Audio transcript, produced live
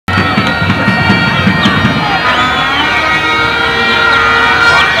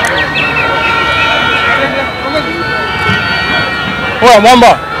Oya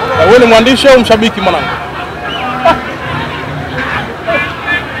Mwamba, wewe ni mwandishi au mshabiki mwanangu?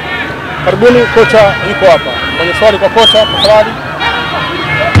 Karibuni, kocha yuko hapa. Mwenye swali kwa kocha, tafadhali.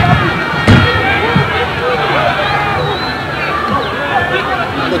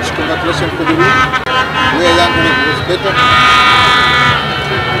 Coach, congratulations for the win. Where young was better?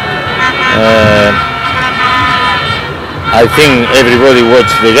 I think everybody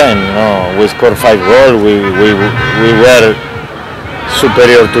watched the game. No, we scored 5 goals. We were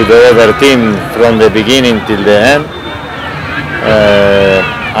superior to the other team from the beginning till the end.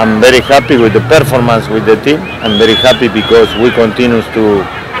 I'm very happy with the performance with the team. I'm very happy because we continue to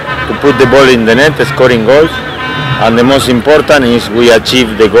put the ball in the net, scoring goals. And the most important is we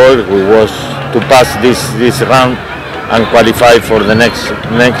achieved the goal. We was to pass this round and qualify for the next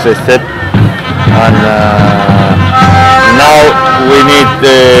step. And now we need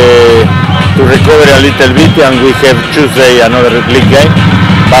to recover a little bit, and we have Tuesday another league game.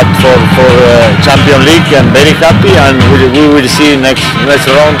 But for Champions League, I'm very happy, and we will see next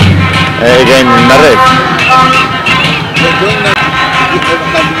round again in Merreikh.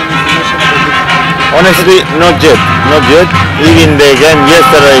 Honestly, not yet. Even the game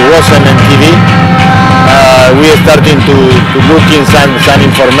yesterday wasn't on TV. We are starting to look in some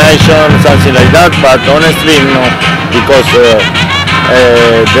information, something like that. But honestly, no, because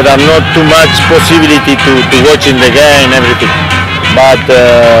there are not too much possibility to watching the game and everything. But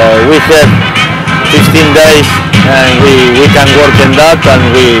we have 15 days, and we can work on that, and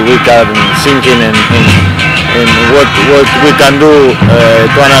we can thinking in what we can do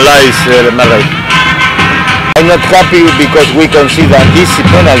to analyze Merreikh. I'm not happy because we consider an easy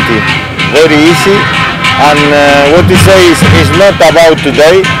penalty, very easy, and what we say is not about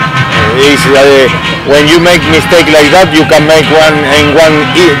today. Is when you make mistake like that, you can make in one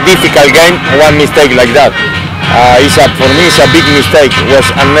difficult game one mistake like that. For me, it's a big mistake. It was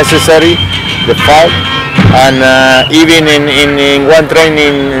unnecessary, the foul, and even in one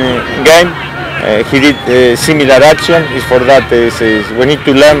training game, he did similar action. Is for that we need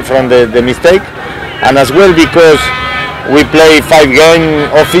to learn from the mistake. And as well because we play 5 games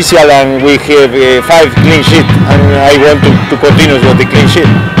official and we have 5 clean sheet, and I want to continue with the clean sheet.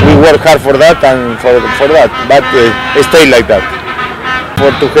 We work hard for that and for that, but stay like that.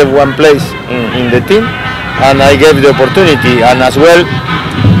 To have one place in the team, and I gave the opportunity. And as well,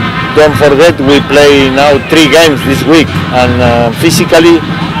 don't forget we play now 3 games this week, and physically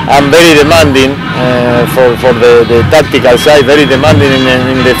I'm very demanding for the tactical side, very demanding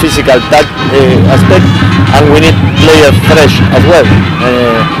in the physical aspect, and we need players fresh as well.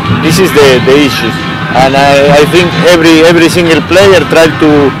 This is the issue, and I think every single player tried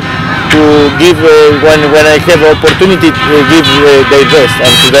to give when I have opportunity to give their best,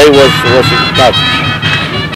 and today was that.